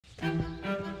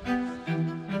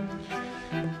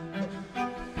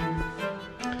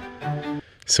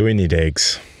So we need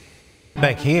eggs.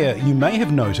 Back here, you may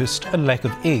have noticed a lack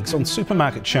of eggs on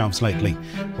supermarket shelves lately.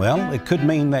 Well, it could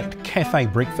mean that cafe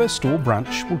breakfast or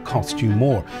brunch will cost you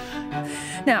more.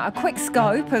 Now, a quick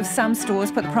scope of some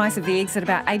stores put the price of the eggs at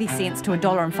about 80 cents to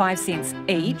 $1.05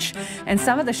 each, and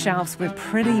some of the shelves were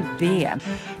pretty bare.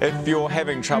 If you're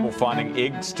having trouble finding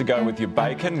eggs to go with your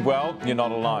bacon, well, you're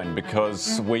not alone,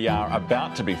 because we are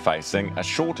about to be facing a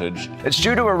shortage. It's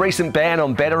due to a recent ban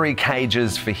on battery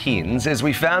cages for hens. As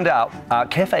we found out,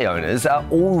 cafe owners are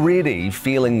already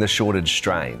feeling the shortage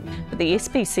strain. The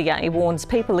SPCA warns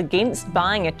people against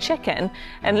buying a chicken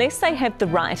unless they have the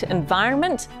right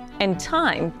environment and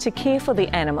time to care for the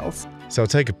animals. So I'll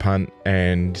take a punt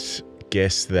and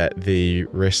guess that the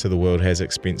rest of the world has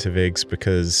expensive eggs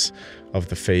because of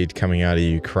the feed coming out of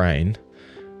Ukraine.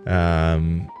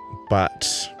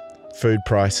 But food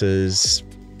prices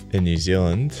in New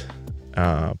Zealand,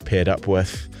 paired up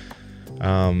with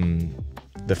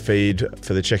the feed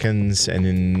for the chickens and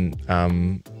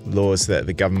then laws that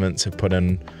the governments have put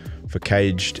in for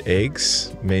caged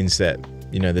eggs, means that,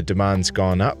 you know, the demand's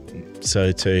gone up,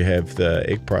 so too have the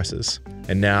egg prices.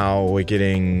 And now we're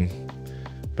getting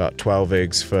about 12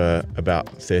 eggs for about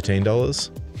 $13.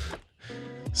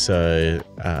 So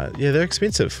yeah, they're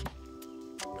expensive.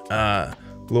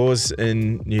 Laws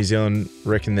in New Zealand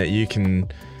reckon that you can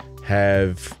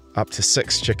have up to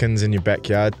 6 chickens in your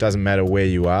backyard, doesn't matter where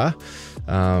you are.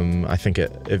 I think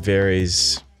it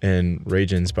varies in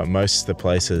regions, but most of the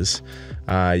places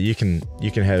you can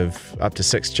have up to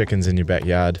 6 chickens in your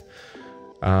backyard,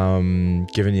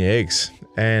 giving you eggs.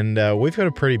 And we've got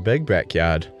a pretty big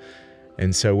backyard,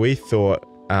 and so we thought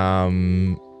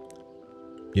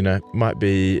might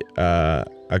be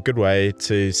a good way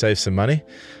to save some money.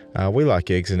 We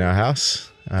like eggs in our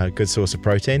house, a good source of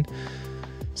protein.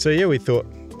 So yeah, we thought,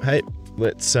 hey,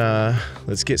 let's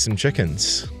get some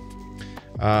chickens.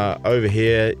 Over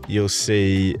here you'll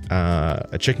see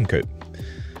a chicken coop.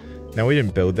 Now, we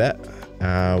didn't build that.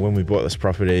 When we bought this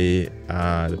property,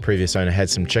 the previous owner had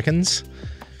some chickens,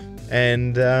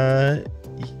 and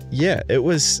yeah, it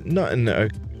was not in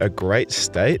a great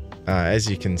state. As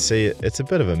you can see, it's a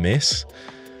bit of a mess.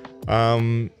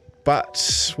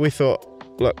 But we thought,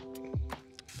 look,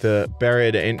 the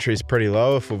barrier to entry is pretty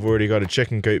low if we've already got a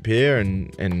chicken coop here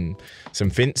and some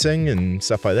fencing and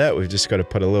stuff like that. We've just got to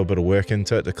put a little bit of work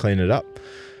into it to clean it up.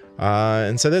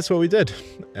 And so that's what we did.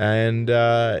 And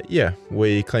yeah,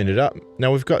 we cleaned it up.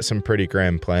 Now we've got some pretty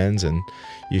grand plans, and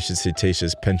you should see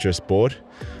Tisha's Pinterest board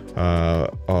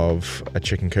of a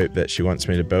chicken coop that she wants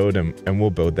me to build, and we'll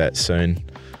build that soon,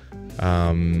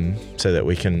 so that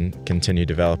we can continue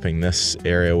developing this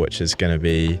area, which is going to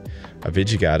be a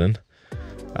veggie garden.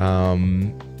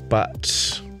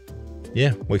 But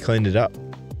yeah, we cleaned it up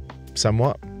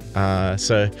somewhat.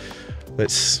 So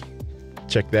let's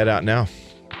check that out now.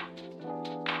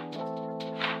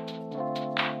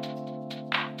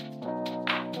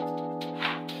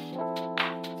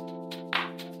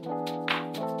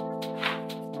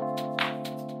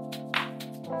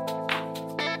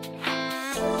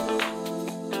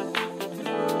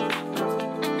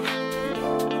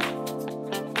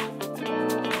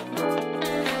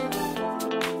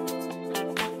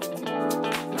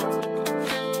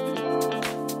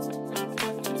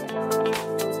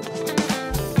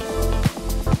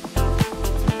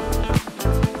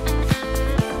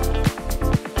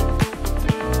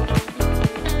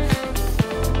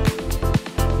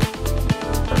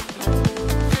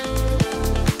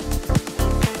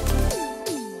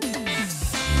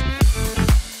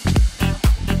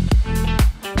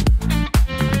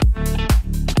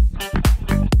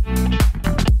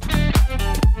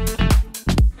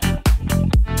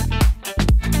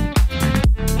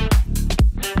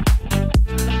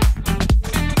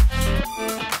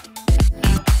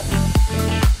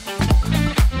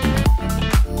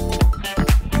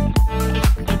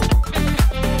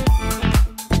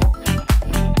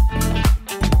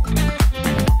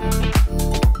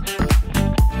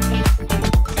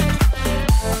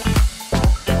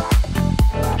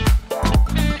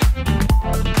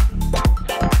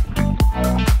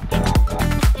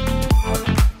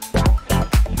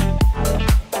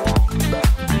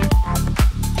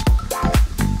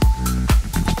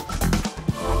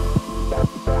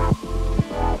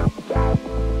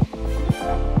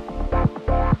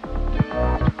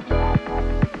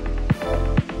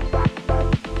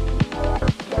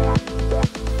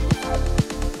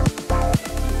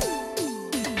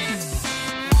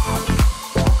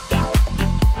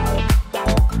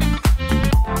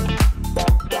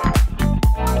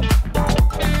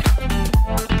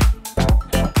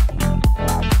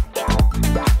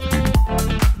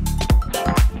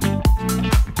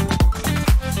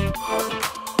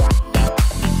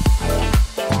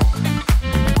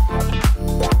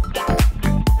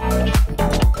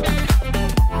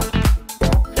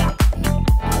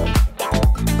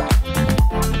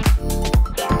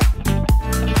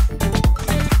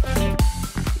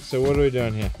 we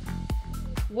doing here?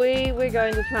 We're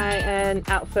going to try and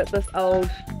outfit this old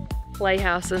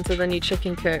playhouse into the new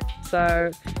chicken coop.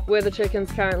 So where the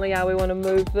chickens currently are, we want to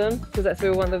move them because that's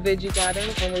where we want the veggie garden,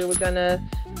 and we were going to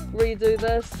redo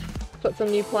this, put some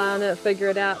new ply on it, figure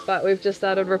it out, but we've just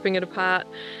started ripping it apart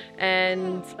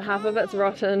and half of it's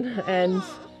rotten and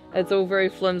it's all very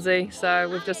flimsy, so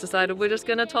we've just decided we're just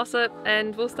going to toss it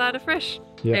and we'll start afresh.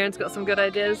 Yeah. Aaron's got some good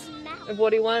ideas of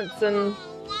what he wants, and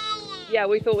yeah,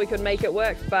 we thought we could make it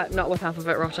work, but not with half of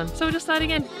it rotten. So we're just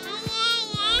starting again.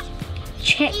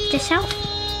 Check this out.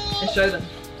 And show them.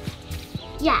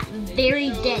 Yeah, very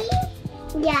dead.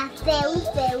 Yeah,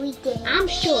 very dead. I'm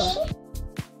sure.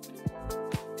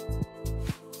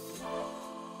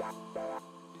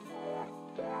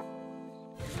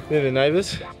 They're the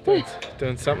neighbours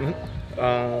doing something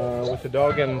with the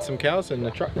dog and some cows in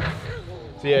the truck.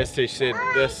 So yeah, as Tish said,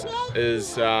 this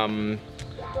is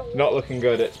not looking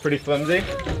good. It's pretty flimsy.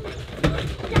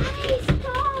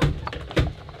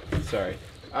 Sorry.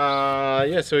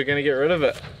 Yeah, so we're going to get rid of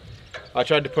it. I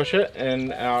tried to push it,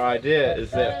 and our idea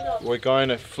is that we're going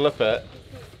to flip it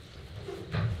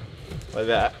like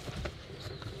that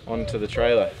onto the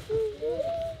trailer.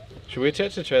 Should we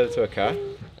attach the trailer to a car?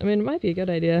 I mean, it might be a good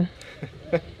idea.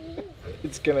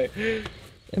 It's gonna...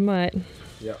 It might.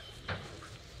 Yep.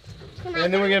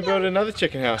 And then we're gonna build another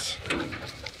chicken house.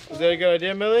 Is that a good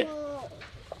idea, Millie?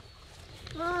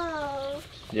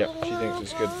 Yep, she thinks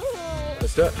it's good.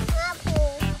 Let's do it.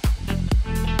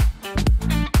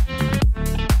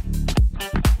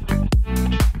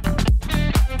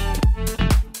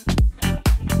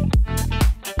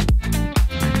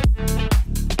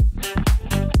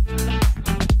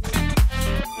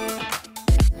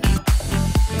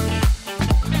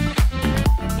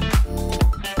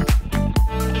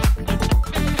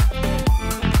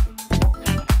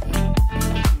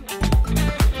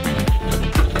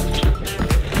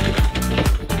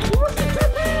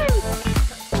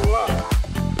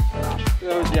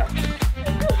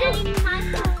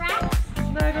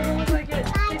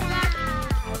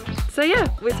 So yeah,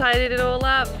 we tidied it all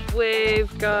up.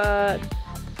 We've got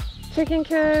chicken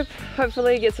coop,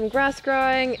 hopefully get some grass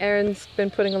growing. Aaron's been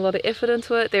putting a lot of effort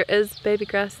into it. There is baby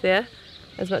grass there,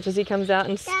 as much as he comes out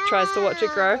and tries to watch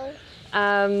it grow.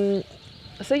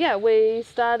 So yeah, we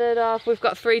started off, we've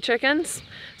got 3 chickens.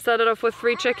 Started off with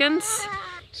 3 chickens.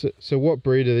 So what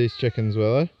breed are these chickens,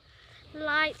 Willow?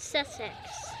 Light Sussex.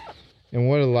 And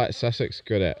what are light Sussex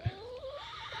good at?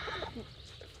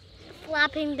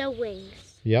 Flapping the wings.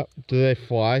 Yep. Do they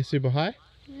fly super high?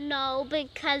 No,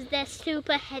 because they're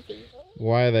super heavy.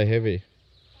 Why are they heavy?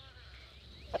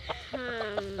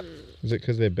 Is it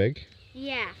because they're big?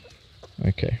 Yeah.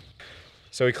 Okay.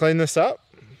 So we cleaned this up.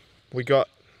 We got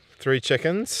 3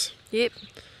 chickens. Yep.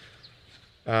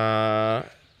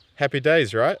 Happy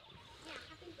days, right? Yeah,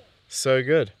 happy days. So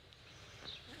good.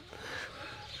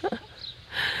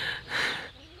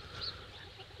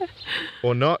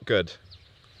 Or not good.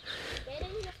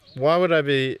 Why would I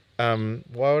be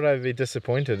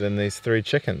disappointed in these 3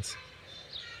 chickens?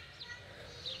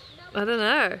 I don't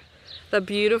know. They're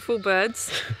beautiful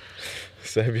birds.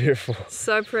 So beautiful.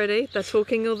 So pretty. They're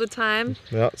talking all the time.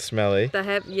 Not smelly. They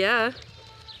have, yeah.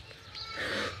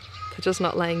 They're just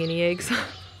not laying any eggs.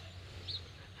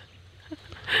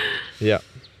 Yeah.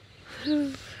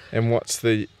 And what's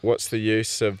the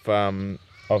use of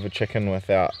a chicken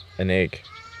without an egg?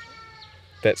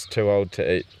 That's too old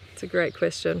to eat. It's a great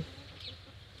question.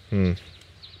 So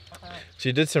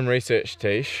you did some research,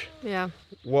 Tish. Yeah.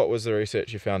 What was the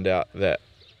research you found out that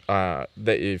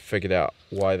you figured out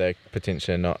why they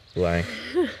potentially are not laying?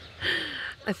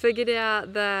 I figured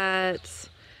out that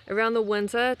around the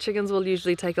winter, chickens will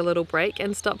usually take a little break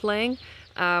and stop laying.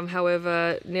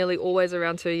 However, nearly always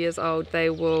around 2 years old, they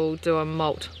will do a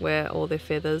molt where all their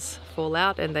feathers fall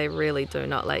out and they really do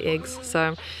not lay eggs.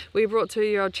 So we brought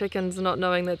 2-year-old chickens not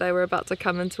knowing that they were about to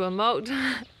come into a molt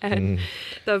and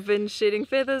they've been shedding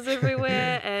feathers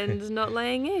everywhere and not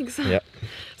laying eggs. Yep.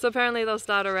 So apparently they'll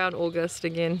start around August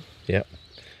again. Yep.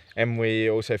 And we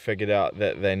also figured out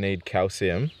that they need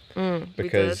calcium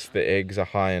because the eggs are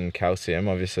high in calcium.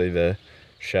 Obviously the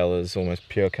shell is almost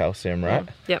pure calcium, right?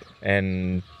 Yep.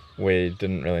 And we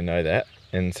didn't really know that,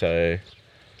 and so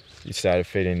you started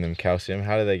feeding them calcium.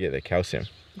 How do they get their calcium?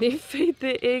 You feed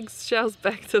the eggs shells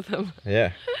back to them.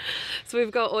 Yeah. So we've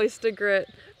got oyster grit,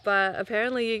 but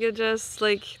apparently you could just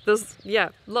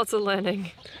lots of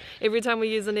learning. Every time we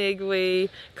use an egg,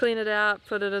 we clean it out,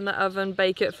 put it in the oven,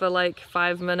 bake it for like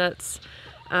 5 minutes,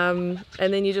 and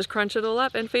then you just crunch it all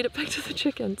up and feed it back to the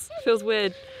chickens. Feels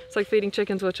weird. It's like feeding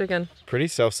chicken to a chicken. Pretty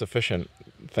self-sufficient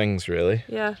things, really.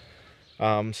 Yeah.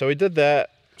 So we did that,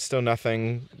 still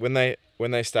nothing. When they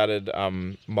started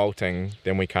molting,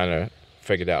 then we kind of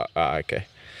figured out, okay,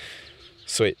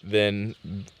 sweet, then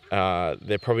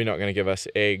they're probably not going to give us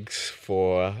eggs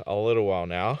for a little while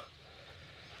now.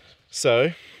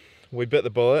 So we bit the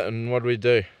bullet, and what do we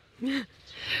do?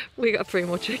 We got 3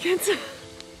 more chickens.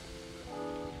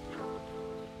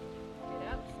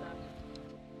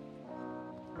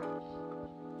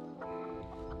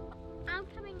 I'm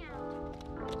coming out.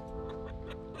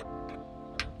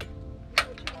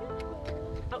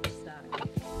 Oh, stuck.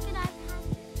 Can I have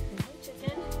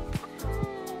chicken?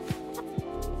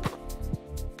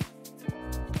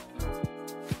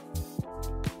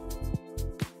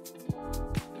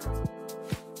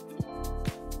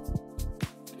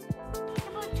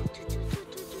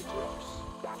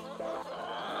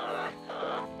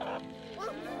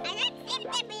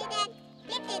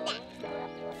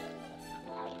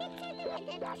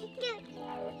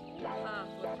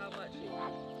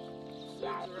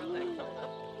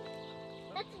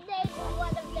 Let's name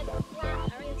one of them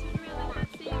black.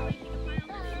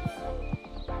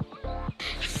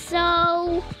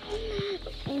 So,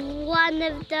 one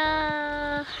of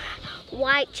the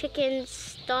white chickens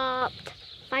stopped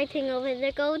fighting over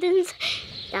the goldens.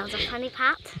 That was a funny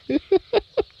part.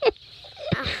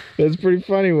 That's pretty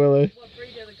funny, Willow. What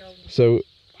breed are the goldens? So,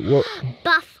 what?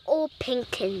 Buff or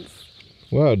Pinkins?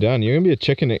 Well done. You're gonna be a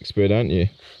chicken expert, aren't you?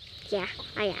 Yeah,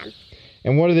 I am.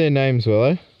 And what are their names,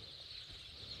 Willow?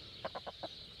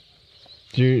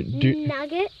 Do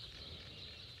Nugget,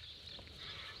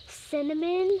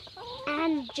 cinnamon,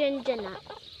 and ginger nut.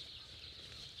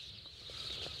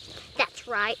 That's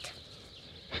right.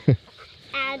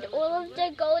 And all of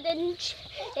the golden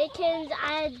chickens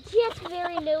are just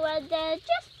very new and they're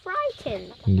just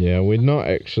frightened. Yeah, we're not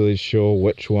actually sure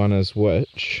which one is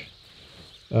which,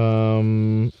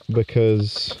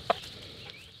 because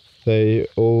they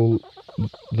all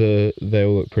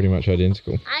look pretty much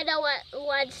identical. I know what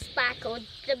one sparkled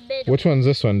the middle. Which one's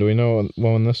this one? Do we know what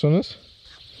one this one is?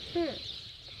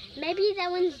 Maybe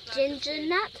that one's ginger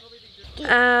nut.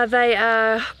 They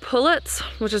are pullets,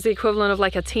 which is the equivalent of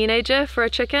like a teenager for a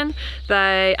chicken.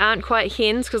 They aren't quite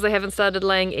hens because they haven't started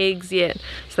laying eggs yet.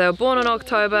 So they were born in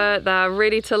October, they're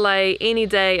ready to lay any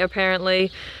day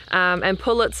apparently, and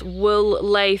pullets will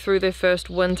lay through their first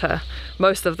winter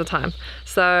most of the time.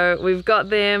 So we've got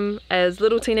them as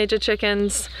little teenager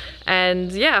chickens,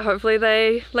 and yeah, hopefully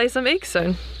they lay some eggs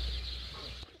soon.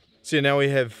 So now we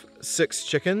have 6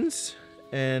 chickens,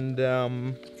 and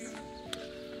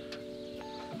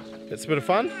it's a bit of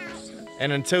fun.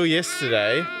 And until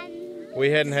yesterday, we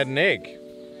hadn't had an egg.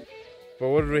 But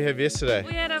what did we have yesterday?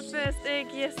 We had our first egg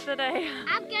yesterday.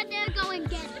 I'm gonna go and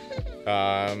get it.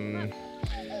 I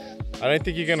don't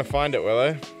think you're gonna find it,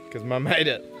 Willow, because Mum ate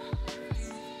it.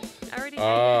 I already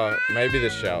Maybe the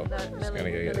shell. No, Just gonna go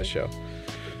Millie. get the shell.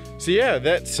 So yeah,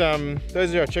 that's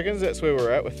those are our chickens. That's where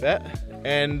we're at with that.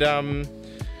 And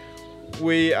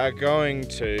we are going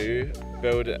to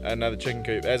build another chicken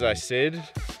coop. As I said,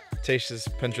 Tisha's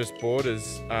Pinterest board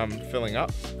is filling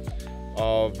up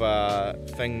of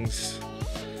things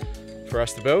for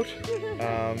us to build.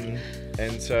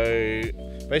 And so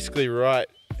basically right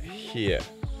here,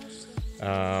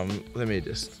 let me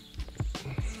just,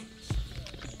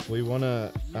 we want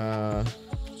to,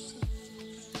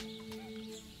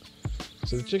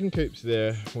 so the chicken coop's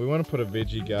there, we want to put a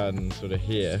veggie garden sort of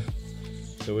here,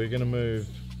 so we're going to move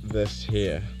this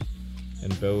here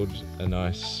and build a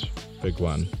nice big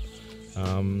one.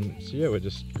 So yeah, we're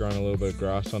just growing a little bit of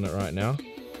grass on it right now,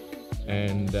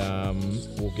 and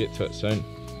we'll get to it soon.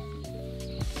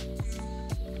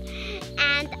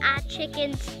 And our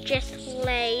chickens just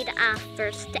laid our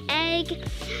first egg,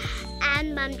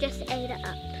 and Mum just ate it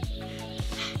up.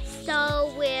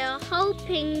 So we're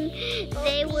hoping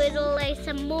they would lay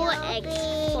some more eggs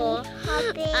for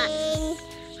us.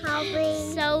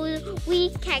 So we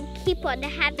can keep on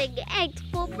having eggs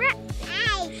for breakfast.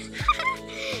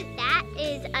 That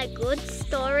is a good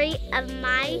story of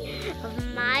my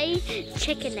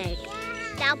chicken egg.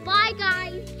 Now bye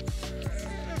guys.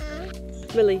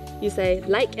 Millie, you say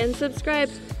like and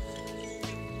subscribe.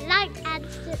 Like and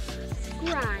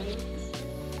subscribe.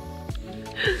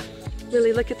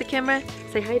 Millie, look at the camera.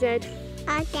 Say hi, Dad.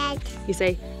 Hi Dad. You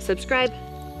say subscribe.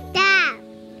 Dad.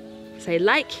 Say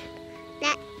like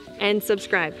Dad. and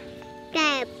subscribe.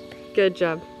 Dad. Good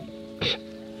job.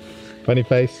 Funny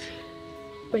face.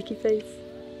 Wacky face.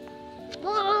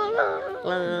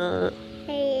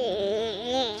 Hey.